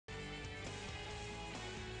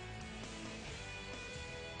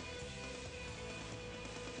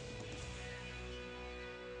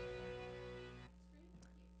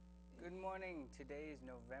morning. Today is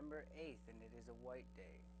November 8th and it is a white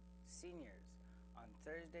day. Seniors, on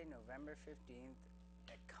Thursday, November 15th,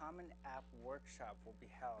 a Common App workshop will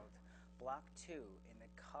be held, Block 2, in the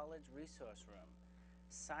College Resource Room.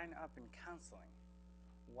 Sign up in counseling.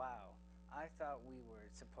 Wow, I thought we were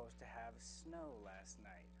supposed to have snow last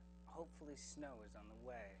night. Hopefully snow is on the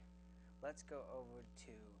way. Let's go over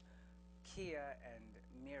to Kia and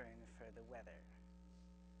Mirren for the weather.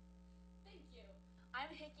 Thank you.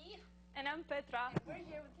 I'm Hickey. And I'm Petra. And we're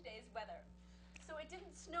here with today's weather. So it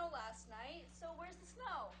didn't snow last night, so where's the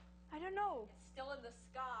snow? I don't know. It's still in the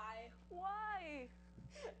sky. Why?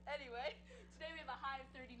 Anyway, today we have a high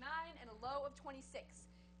of 39 and a low of 26.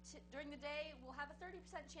 During the day, we'll have a 30%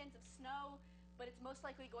 chance of snow, but it's most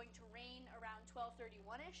likely going to rain around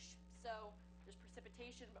 12:31-ish, so there's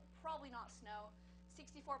precipitation, but probably not snow.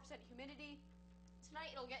 64% humidity.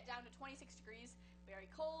 Tonight it'll get down to 26 degrees,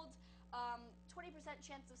 very cold. 20%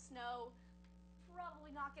 chance of snow,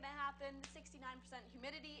 probably not going to happen. 69%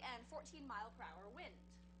 humidity and 14-mile-per-hour wind.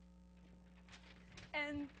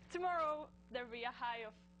 And tomorrow there'll be a high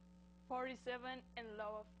of 47 and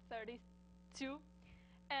low of 32.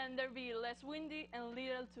 And there'll be less windy and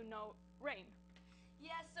little to no rain.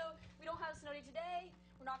 Yeah, so we don't have a snow day today.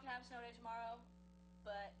 We're not going to have a snow day tomorrow.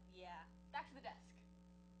 But yeah, back to the desk.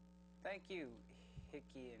 Thank you,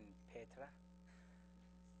 Hickey and Petra.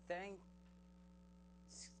 Thank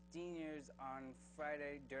seniors. On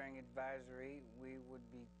Friday during advisory, we would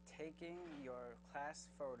be taking your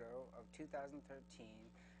class photo of 2013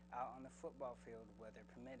 out on the football field, weather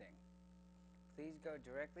permitting. Please go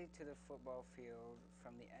directly to the football field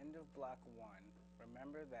from the end of Block 1.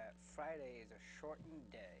 Remember that Friday is a shortened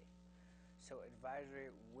day, so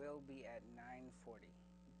advisory will be at 9:40.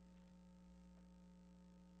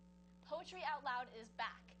 Poetry Out Loud is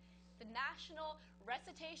back. The National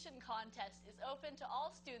Recitation Contest is open to all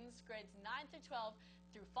students grades 9 through 12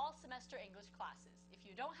 through fall semester English classes. If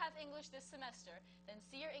you don't have English this semester, then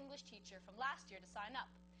see your English teacher from last year to sign up.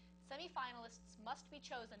 Semi-finalists must be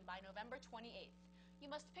chosen by November 28th. You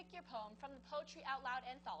must pick your poem from the Poetry Out Loud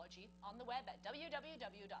anthology on the web at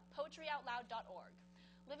www.poetryoutloud.org.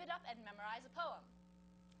 Live it up and memorize a poem.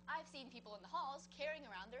 I've seen people in the halls carrying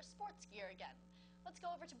around their sports gear again. Let's go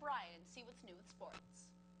over to Brian and see what's new with sports.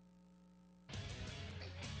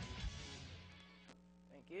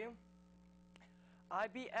 Thank you.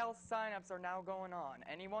 IBL signups are now going on.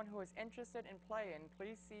 Anyone who is interested in playing,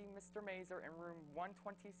 please see Mr. Mazer in room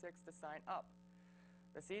 126 to sign up.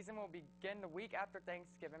 The season will begin the week after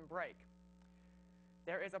Thanksgiving break.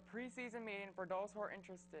 There is a preseason meeting for those who are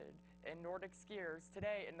interested in Nordic skiers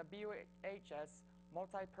today in the Buhs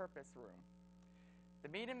multi-purpose room. The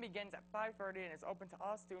meeting begins at 5:30 and is open to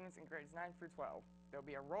all students in grades 9 through 12. There will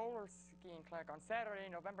be a roller skiing clinic on Saturday,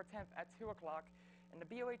 November 10th at 2 o'clock in the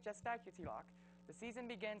Buhs faculty lock. The season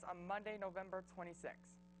begins on Monday, November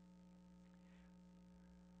 26th.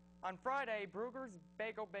 On Friday, Brugger's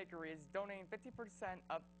Bagel Bakery is donating 50%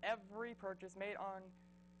 of every purchase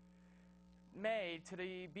made to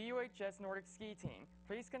the Buhs Nordic ski team.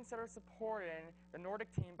 Please consider supporting the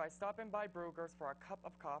Nordic team by stopping by Brugger's for a cup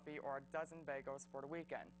of coffee or a dozen bagels for the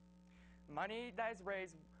weekend. Money that is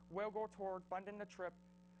raised will go toward funding the trip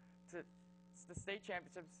to the state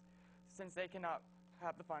championships since they cannot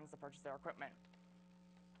have the funds to purchase their equipment.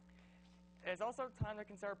 It is also time to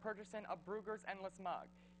consider purchasing a Brugger's Endless Mug.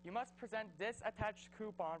 You must present this attached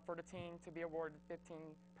coupon for the team to be awarded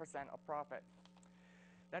 15% of profit.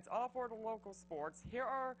 That's all for the local sports. Here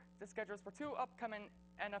are the schedules for 2 upcoming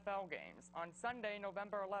NFL games. On Sunday,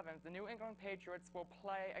 November 11th, the New England Patriots will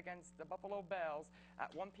play against the Buffalo Bills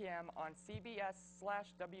at 1 p.m. on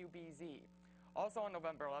CBS/WBZ. Also on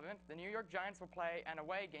November 11th, the New York Giants will play an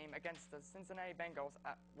away game against the Cincinnati Bengals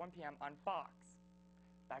at 1 p.m. on Fox.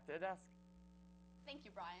 Back to the desk. Thank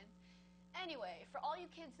you, Brian. Anyway, for all you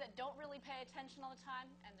kids that don't really pay attention all the time,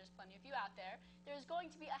 and there's plenty of you out there, there's going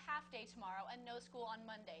to be a half day tomorrow and no school on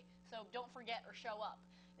Monday, so don't forget or show up.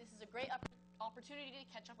 This is a great opportunity to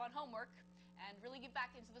catch up on homework and really get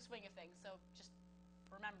back into the swing of things, so just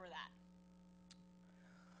remember that.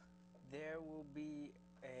 There will be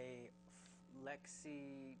a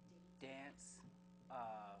Lexi dance,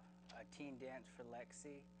 a teen dance for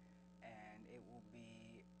Lexi, and it will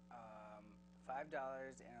be $5,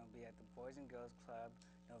 and it'll be at the Boys and Girls Club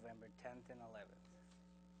November 10th and 11th,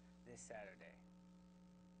 this Saturday.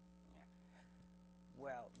 Yeah.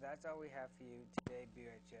 Well, that's all we have for you today,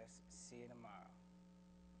 BHS. See you tomorrow.